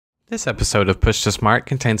This episode of Push to Smart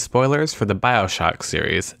contains spoilers for the Bioshock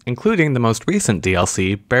series, including the most recent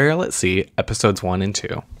DLC, Burial at Sea, Episodes 1 and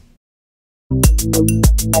 2.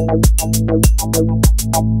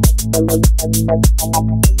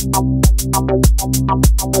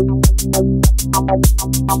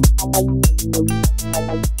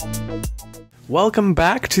 Welcome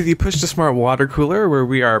back to the Push to Smart water cooler, where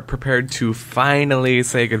we are prepared to finally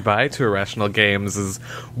say goodbye to Irrational Games'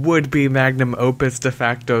 would-be magnum opus de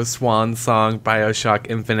facto swan song, Bioshock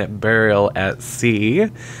Infinite Burial at Sea.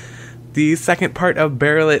 The second part of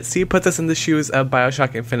Burial at Sea puts us in the shoes of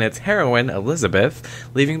Bioshock Infinite's heroine, Elizabeth.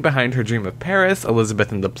 Leaving behind her dream of Paris,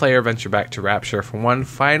 Elizabeth and the player venture back to Rapture for one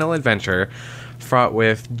final adventure, fraught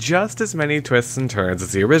with just as many twists and turns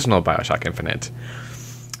as the original Bioshock Infinite.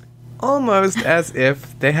 Almost as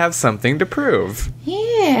if they have something to prove.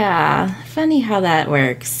 Yeah, funny how that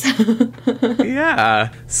works.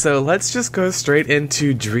 Yeah, so let's just go straight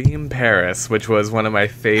into Dream Paris, which was one of my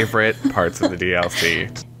favorite parts of the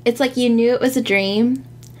DLC. It's like you knew it was a dream,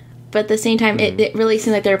 but at the same time, it really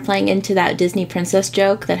seemed like they were playing into that Disney princess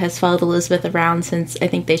joke that has followed Elizabeth around since I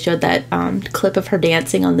think they showed that clip of her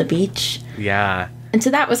dancing on the beach. Yeah. And so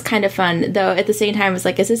that was kind of fun, though at the same time, it's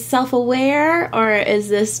like, is this self-aware, or is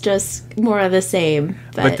this just more of the same?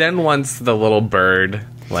 But then once the little bird,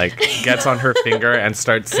 gets on her finger and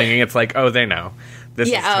starts singing, it's like, oh, they know. This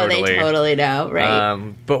is totally... they totally know,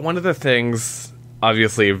 right? But one of the things,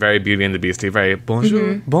 obviously, very Beauty and the Beastie, very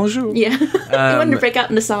bonjour, bonjour. Yeah, I wanted to break out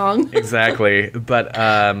into song. Exactly. But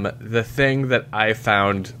the thing that I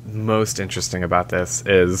found most interesting about this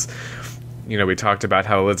is... You know, we talked about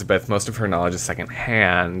how Elizabeth, most of her knowledge is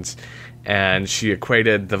secondhand, and she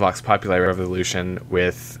equated the Vox Populi revolution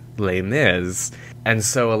with Les Mis, and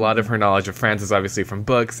so a lot of her knowledge of France is obviously from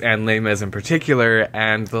books, and Les Mis in particular,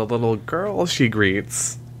 and the little girl she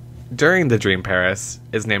greets during the Dream Paris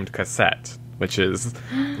is named Cosette, which is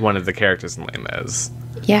one of the characters in Les Mis.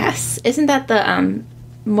 Yes. Isn't that the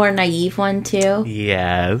more naive one, too?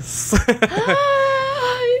 Yes.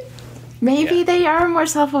 Maybe they are more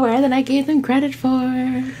self-aware than I gave them credit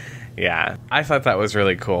for. Yeah, I thought that was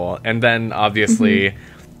really cool. And then, obviously,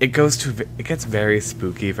 it gets very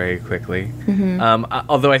spooky very quickly.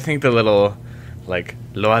 Although I think the little,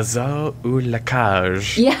 l'oiseau ou la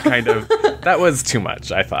cage kind of, that was too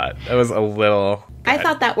much, I thought. It was a little... I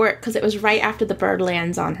thought that worked because it was right after the bird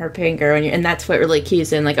lands on her finger, and that's what really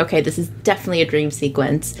cues in, okay, this is definitely a dream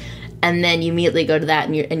sequence. And then you immediately go to that,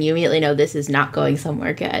 and you immediately know this is not going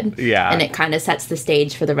somewhere good. Yeah. And it kind of sets the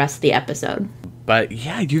stage for the rest of the episode. But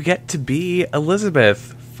yeah, you get to be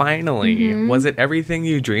Elizabeth, finally. Was it everything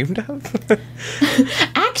you dreamed of?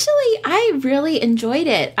 Actually, I really enjoyed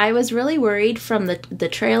it. I was really worried from the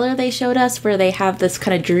trailer they showed us, where they have this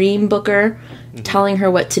kind of dream booker telling her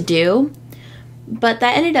what to do. But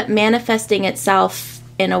that ended up manifesting itself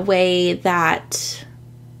in a way that...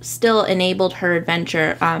 still enabled her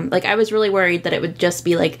adventure. I was really worried that it would just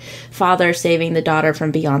be father saving the daughter from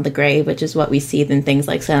beyond the grave, which is what we see in things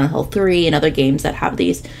like Silent Hill 3 and other games that have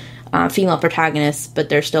these female protagonists, but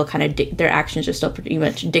they're still kind of their actions are still pretty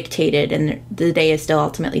much dictated, and the day is still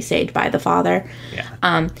ultimately saved by the father.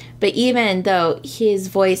 Yeah. But even though his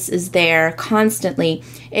voice is there constantly,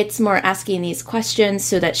 it's more asking these questions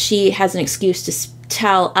so that she has an excuse to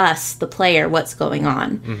tell us, the player, what's going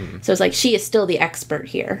on. So it's she is still the expert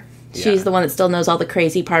here. She's the one that still knows all the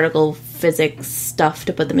crazy particle physics stuff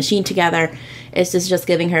to put the machine together. It's just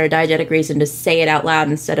giving her a diegetic reason to say it out loud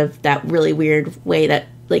instead of that really weird way that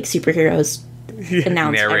superheroes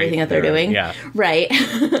announce everything that they're doing. Yeah. Right.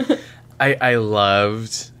 I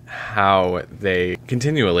loved how they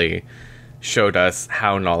continually showed us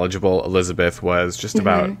how knowledgeable Elizabeth was just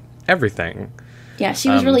about everything. Yeah, she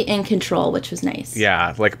was really in control, which was nice.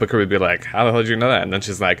 Yeah, Booker would be like, how the hell did you know that? And then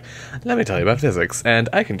she's like, let me tell you about physics, and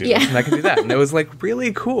I can do this, and I can do that. And it was,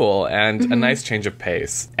 really cool, and a nice change of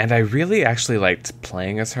pace. And I really actually liked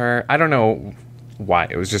playing as her. I don't know why.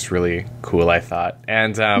 It was just really cool, I thought.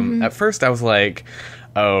 And at first I was like,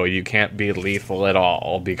 oh, you can't be lethal at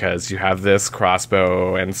all because you have this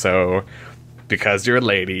crossbow, and so... because you're a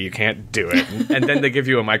lady, you can't do it. And then they give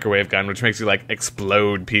you a microwave gun, which makes you,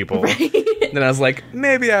 explode people. Right. And then I was like,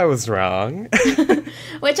 maybe I was wrong.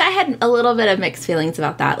 Which I had a little bit of mixed feelings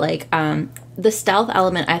about that. The stealth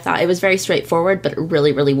element, I thought, it was very straightforward, but it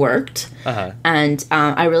really, really worked. And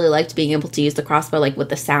I really liked being able to use the crossbow, with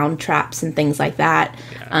the sound traps and things like that.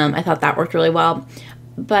 Yeah. I thought that worked really well.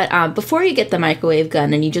 But before you get the microwave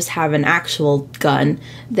gun and you just have an actual gun,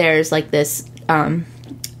 there's, this...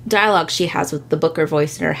 dialogue she has with the Booker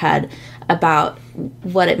voice in her head about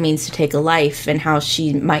what it means to take a life and how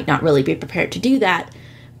she might not really be prepared to do that.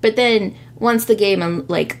 But then once the game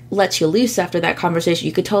like lets you loose after that conversation,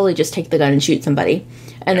 you could totally just take the gun and shoot somebody,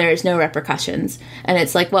 and there's no repercussions. And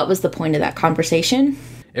it's like, what was the point of that conversation?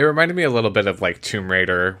 It reminded me a little bit of, like, Tomb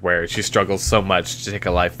Raider, where she struggles so much to take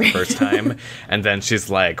a life the first time, and then she's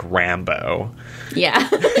like Rambo. Yeah.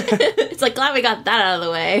 It's like, glad we got that out of the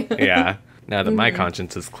way. Yeah. Now that my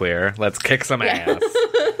conscience is clear, let's kick some ass.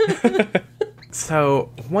 So,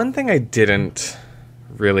 one thing I didn't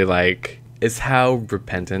really like is how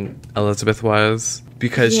repentant Elizabeth was.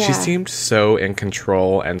 Because she seemed so in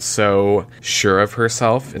control and so sure of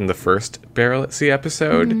herself in the first Barrel-Sea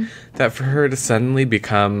episode that for her to suddenly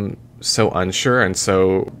become so unsure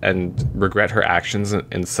and regret her actions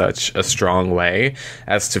in such a strong way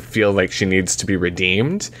as to feel like she needs to be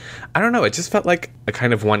redeemed, I don't know, it just felt like a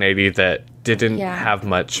kind of 180 that didn't have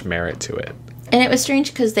much merit to it. And it was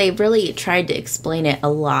strange because they really tried to explain it a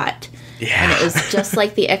lot. Yeah. And it was just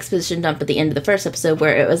like the exposition dump at the end of the first episode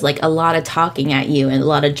where it was like a lot of talking at you and a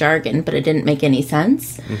lot of jargon, but it didn't make any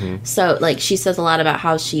sense. So, like, she says a lot about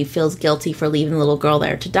how she feels guilty for leaving the little girl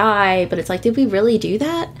there to die, but it's like, did we really do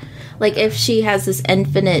that? Like, if she has this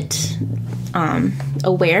infinite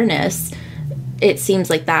awareness, it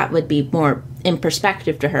seems like that would be more in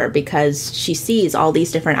perspective to her because she sees all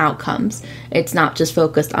these different outcomes. It's not just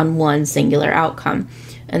focused on one singular outcome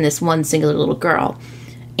and this one singular little girl.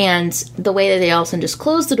 And the way that they also just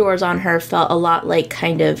closed the doors on her felt a lot like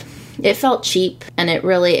it felt cheap, and it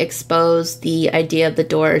really exposed the idea of the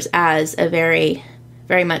doors as a very,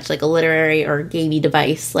 very much like a literary or gamey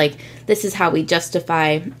device. Like, this is how we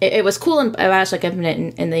justify... It was cool in Bioshock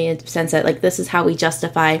Infinite in the sense that, like, this is how we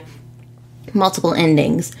justify multiple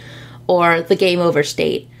endings or the game over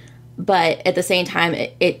state. But at the same time,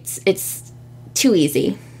 it's too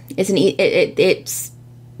easy. It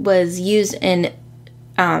was used in...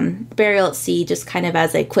 Burial at Sea just kind of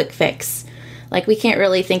as a quick fix. Like, we can't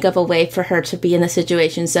really think of a way for her to be in the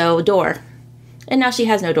situation, so door. And now she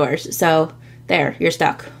has no doors, so there, you're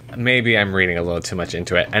stuck. Maybe I'm reading a little too much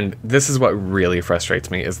into it, and this is what really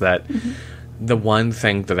frustrates me, is that the one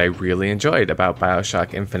thing that I really enjoyed about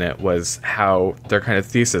Bioshock Infinite was how their kind of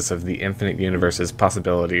thesis of the infinite universe's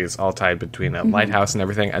possibilities all tied between a lighthouse and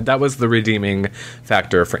everything, that was the redeeming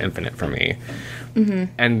factor for Infinite for me.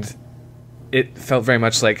 And it felt very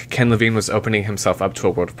much like Ken Levine was opening himself up to a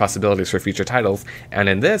world of possibilities for future titles, and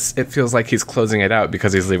in this, it feels like he's closing it out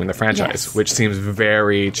because he's leaving the franchise, which seems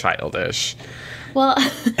very childish. Well,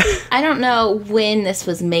 I don't know when this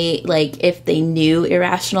was made, like, if they knew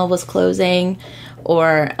Irrational was closing,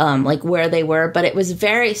 or, like, where they were, but it was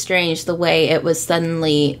very strange the way it was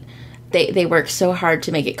suddenly... They worked so hard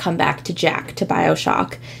to make it come back to Jack, to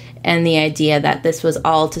Bioshock, and the idea that this was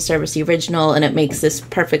all to service the original, and it makes this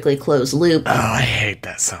perfectly closed loop. Oh, I hate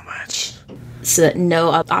that so much. So that no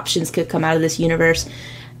options could come out of this universe.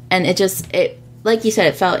 And it like you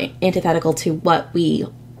said, it felt antithetical to what we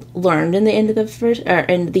learned in the end of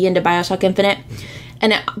in the end of Bioshock Infinite.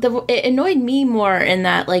 And it annoyed me more in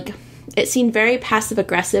that, like, it seemed very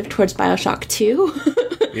passive-aggressive towards Bioshock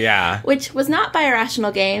 2. Yeah. Which was not by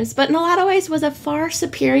Irrational Games, but in a lot of ways was a far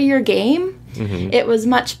superior game. It was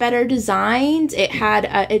much better designed. It had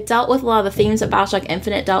it dealt with a lot of the themes that Bioshock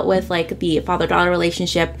Infinite dealt with, like the father-daughter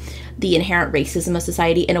relationship, the inherent racism of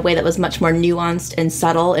society, in a way that was much more nuanced and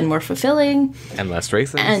subtle and more fulfilling. And less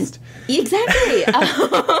racist. And exactly.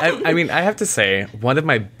 I mean, I have to say, one of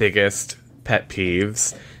my biggest pet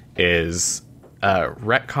peeves is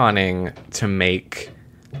retconning to make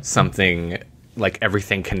something like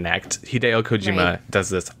everything connect. Hideo Kojima does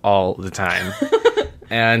this all the time.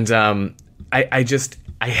 And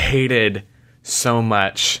I hated so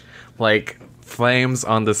much, like, flames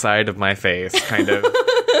on the side of my face, kind of.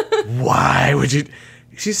 Why would you...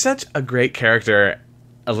 She's such a great character,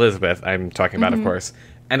 Elizabeth, I'm talking about, of course.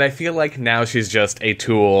 And I feel like now she's just a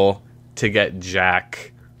tool to get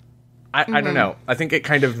Jack. I don't know. I think it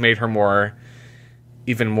kind of made her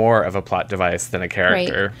even more of a plot device than a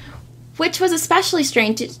character. Right. Which was especially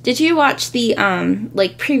strange. Did you watch the,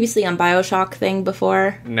 like, previously on Bioshock thing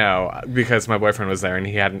before? No, because my boyfriend was there and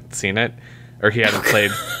he hadn't seen it, or he hadn't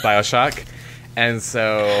played Bioshock. And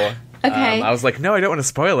so I was like, no, I don't want to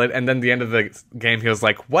spoil it. And then the end of the game, he was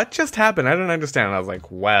like, what just happened? I don't understand. And I was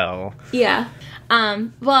like, well. Yeah.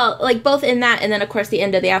 Well, like, both in that and then, of course, the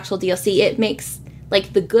end of the actual DLC, it makes,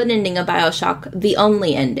 like, the good ending of Bioshock the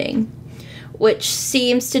only ending, which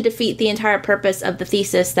seems to defeat the entire purpose of the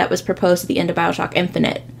thesis that was proposed at the end of Bioshock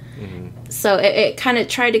Infinite. So it kind of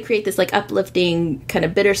tried to create this, like, uplifting, kind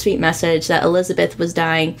of bittersweet message that Elizabeth was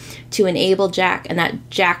dying to enable Jack, and that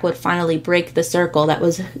Jack would finally break the circle that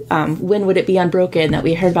was, when would it be unbroken, that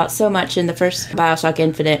we heard about so much in the first Bioshock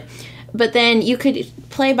Infinite. But then you could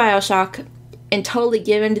play Bioshock and totally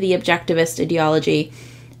give into the objectivist ideology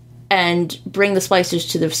and bring the splicers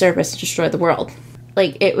to the surface and destroy the world.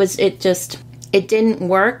 Like, it didn't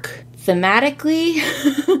work thematically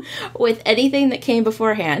with anything that came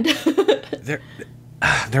beforehand.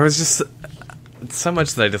 There was just so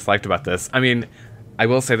much that I disliked about this. I mean, I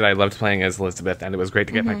will say that I loved playing as Elizabeth, and it was great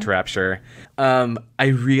to get back to Rapture. I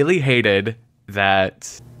really hated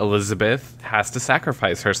that Elizabeth has to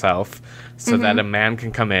sacrifice herself so that a man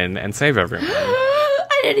can come in and save everyone.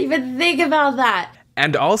 I didn't even think about that.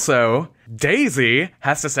 And also, Daisy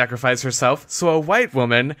has to sacrifice herself so a white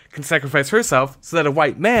woman can sacrifice herself so that a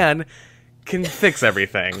white man can fix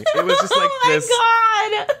everything. It was just like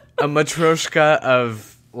God. a matryoshka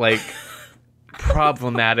of, like,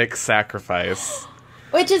 problematic sacrifice.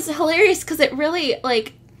 Which is hilarious because it really,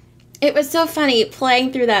 like, it was so funny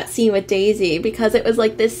playing through that scene with Daisy because it was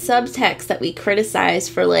like this subtext that we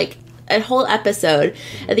criticized for, like, a whole episode.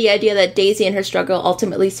 The idea that Daisy and her struggle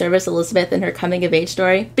ultimately service Elizabeth in her coming-of-age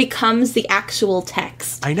story becomes the actual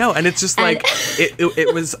text. I know, and it's just like,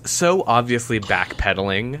 it was so obviously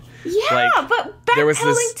backpedaling. Yeah, like, but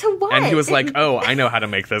backpedaling to what? And he was like, oh, I know how to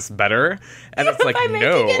make this better. And it's like, by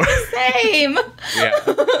no. making it the same.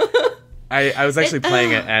 Yeah. I was actually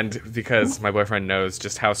playing it, and because my boyfriend knows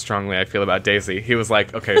just how strongly I feel about Daisy, he was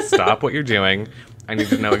like, okay, stop what you're doing. I need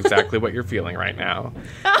to know exactly what you're feeling right now.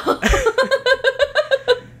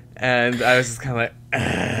 And I was just kind of like,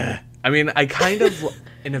 ugh. I mean, I kind of,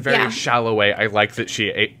 in a very shallow way, I like that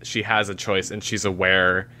she has a choice and she's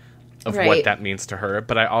aware of what that means to her,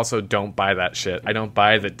 but I also don't buy that shit. I don't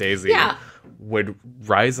buy that Daisy would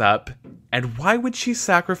rise up, and why would she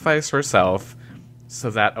sacrifice herself so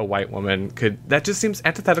that a white woman could... That just seems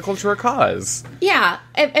antithetical to her cause. Yeah.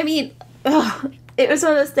 I mean, it was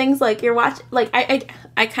one of those things, like, you're watching... Like,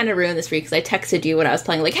 I kind of ruined this for you because I texted you when I was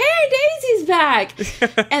playing, like, hey, Daisy's back!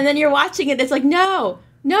 And then you're watching it, it's like, no,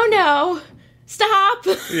 stop!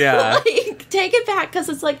 Yeah. Like, take it back, because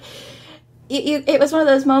it's like... It was one of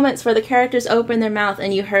those moments where the characters opened their mouth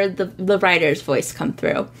and you heard the writer's voice come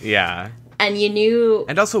through. Yeah. And you knew...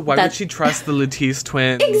 And also, why would she trust the Latisse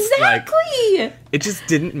twins? Exactly! Like, it just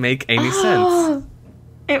didn't make any sense.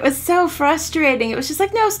 It was so frustrating. It was just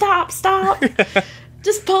like, no, stop.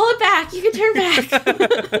 Just pull it back. You can turn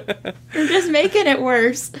back. You're just making it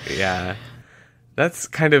worse. Yeah. That's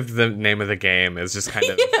kind of the name of the game, is just kind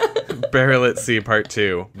of Barrel at Sea Part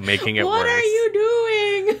 2, making it worse. What are you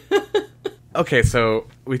doing? Okay, so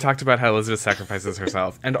we talked about how Elizabeth sacrifices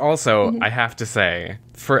herself. And also, I have to say,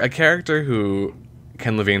 for a character who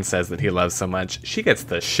Ken Levine says that he loves so much, she gets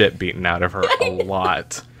the shit beaten out of her a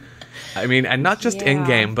lot. I mean, and not just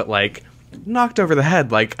in-game, but, like, knocked over the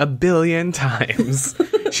head, like, 1 billion times.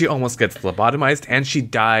 She almost gets lobotomized, and she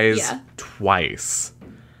dies twice.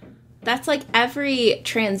 That's like every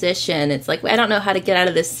transition. It's like, I don't know how to get out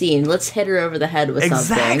of this scene. Let's hit her over the head with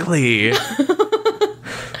something. Exactly.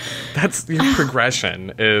 That's your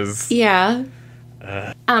progression is... Yeah.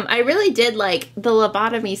 I really did like the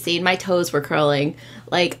lobotomy scene. My toes were curling.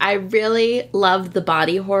 Like, I really loved the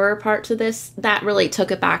body horror part to this. That really took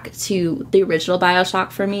it back to the original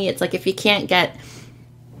Bioshock for me. It's like, if you can't get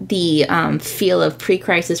the feel of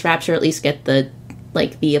pre-crisis Rapture, at least get the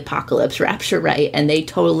apocalypse Rapture right. And they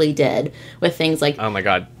totally did with things like... Oh my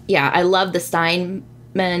god. Yeah, I love the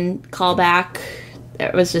Steinman callback.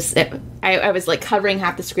 It was just... I was, like, covering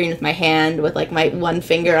half the screen with my hand with, like, my one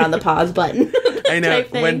finger on the pause button. I know.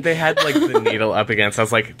 When they had, like, the needle up against, I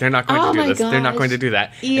was like, they're not going to do this. Gosh. They're not going to do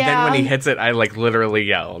that. Yeah. And then when he hits it, I, like, literally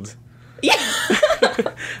yelled. Yeah.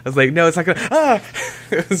 I was like, no, it's not going to...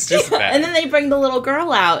 It was just bad. And then they bring the little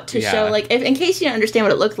girl out to show, like, in case you don't understand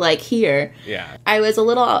what it looked like here. Yeah. I was a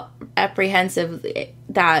little apprehensive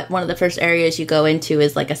that one of the first areas you go into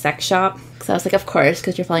is, like, a sex shop. So I was like, of course,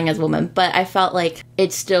 because you're playing as a woman. But I felt like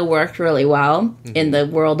it still worked really well in the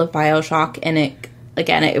world of Bioshock. And it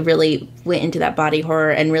really went into that body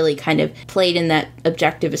horror and really kind of played in that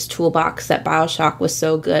objectivist toolbox that Bioshock was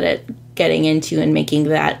so good at getting into and making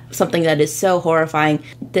that something that is so horrifying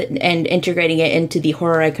and integrating it into the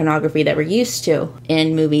horror iconography that we're used to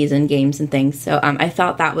in movies and games and things. So I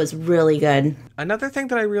thought that was really good. Another thing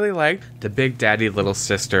that I really liked, the Big Daddy Little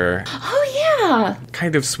Sister. Oh, yeah.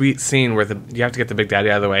 Kind of sweet scene where you have to get the Big Daddy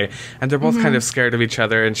out of the way, and they're both kind of scared of each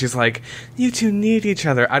other, and she's like, you two need each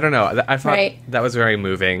other. I don't know. I thought that was very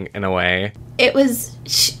moving in a way. It was...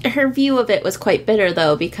 Her view of it was quite bitter,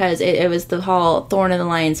 though, because it was the whole thorn in the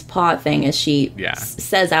lion's paw thing, as she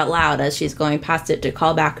says out loud as she's going past it, to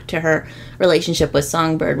call back to her relationship with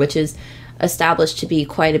Songbird, which is established to be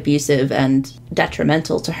quite abusive and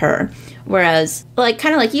detrimental to her. Whereas, like,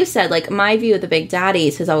 kind of like you said, like, my view of the Big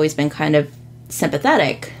Daddies has always been kind of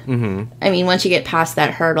sympathetic. Mm-hmm. I mean, once you get past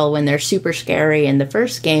that hurdle when they're super scary in the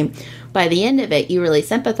first game, by the end of it, you really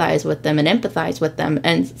sympathize with them and empathize with them.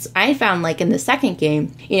 And I found, like, in the second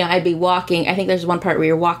game, you know, I'd be walking. I think there's one part where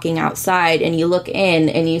you're walking outside and you look in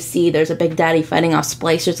and you see there's a big daddy fighting off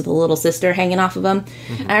splicers with a little sister hanging off of him.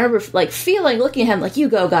 Mm-hmm. And I remember, like, looking at him like, you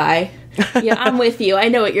go, guy. Yeah, I'm with you. I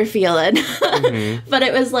know what you're feeling. Mm-hmm. But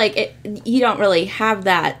it was like, you don't really have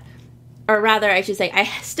that. Or rather, I should say, I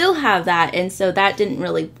still have that. And so that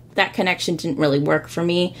connection didn't really work for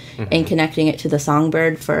me in connecting it to the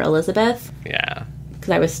songbird for Elizabeth. Yeah.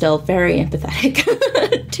 Because I was still very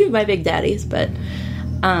empathetic to my big daddies. But,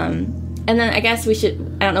 and then I guess I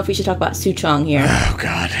don't know if we should talk about Suchong here. Oh,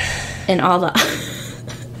 God. And all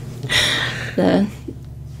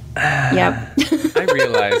yep. I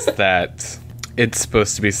realized that it's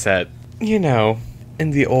supposed to be set, you know,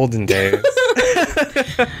 in the olden days.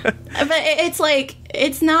 But it's like,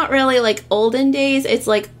 it's not really like olden days. It's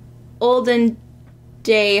like olden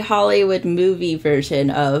day Hollywood movie version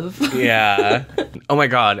of. Yeah. Oh my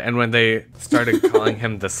God. And when they started calling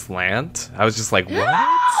him the Slant, I was just like,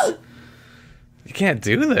 what? You can't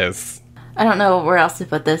do this. I don't know where else to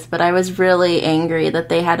put this, but I was really angry that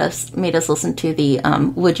they made us listen to the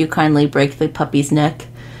Would You Kindly Break the Puppy's Neck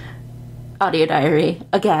audio diary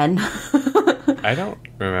again. I don't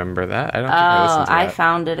remember that. I don't think I listened to that. I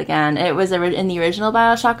found it again. It was in the original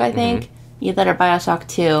Bioshock, I think. Either or Bioshock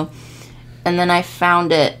 2. And then I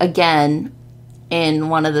found it again in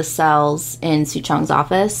one of the cells in Suchong's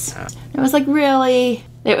office. Yeah. It was like, really?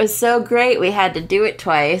 It was so great we had to do it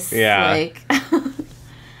twice. Yeah. Like,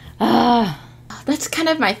 that's kind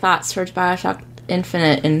of my thoughts towards Bioshock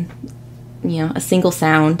Infinite in, you know, a single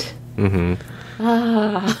sound.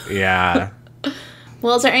 Yeah.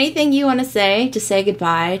 Well, is there anything you want to say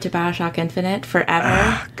goodbye to Bioshock Infinite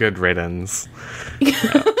forever? Good riddance. No,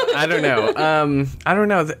 I don't know. I don't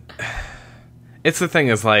know. It's the thing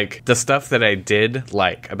is, like, the stuff that I did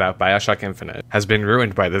like about Bioshock Infinite has been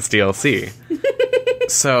ruined by this DLC.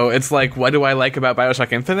 So it's like, what do I like about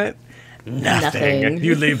Bioshock Infinite? Nothing.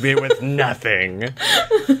 You leave me with nothing.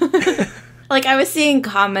 Like, I was seeing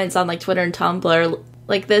comments on, like, Twitter and Tumblr,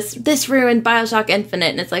 like, this ruined Bioshock Infinite,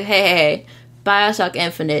 and it's like, hey, Bioshock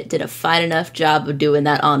Infinite did a fine enough job of doing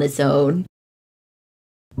that on its own.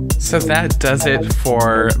 So that does it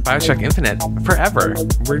for Bioshock Infinite forever.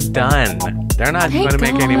 We're done. They're not going to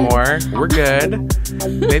make any more. We're good.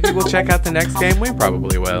 Maybe we'll check out the next game. We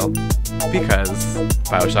probably will. Because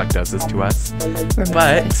Bioshock does this to us.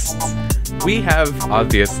 But we have,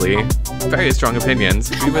 obviously, very strong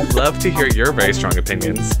opinions. We would love to hear your very strong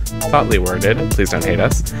opinions. Thoughtfully worded. Please don't hate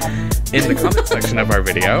us. In the comment section of our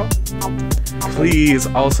video. Please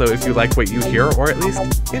also, if you like what you hear, or at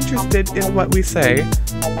least interested in what we say,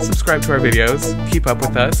 subscribe to our videos, keep up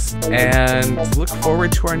with us, and look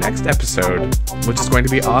forward to our next episode, which is going to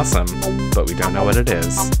be awesome, but we don't know what it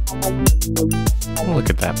is. Look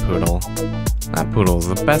at that poodle. That poodle is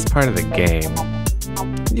the best part of the game.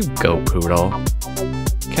 You go, poodle.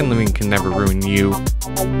 Ken Levine can never ruin you.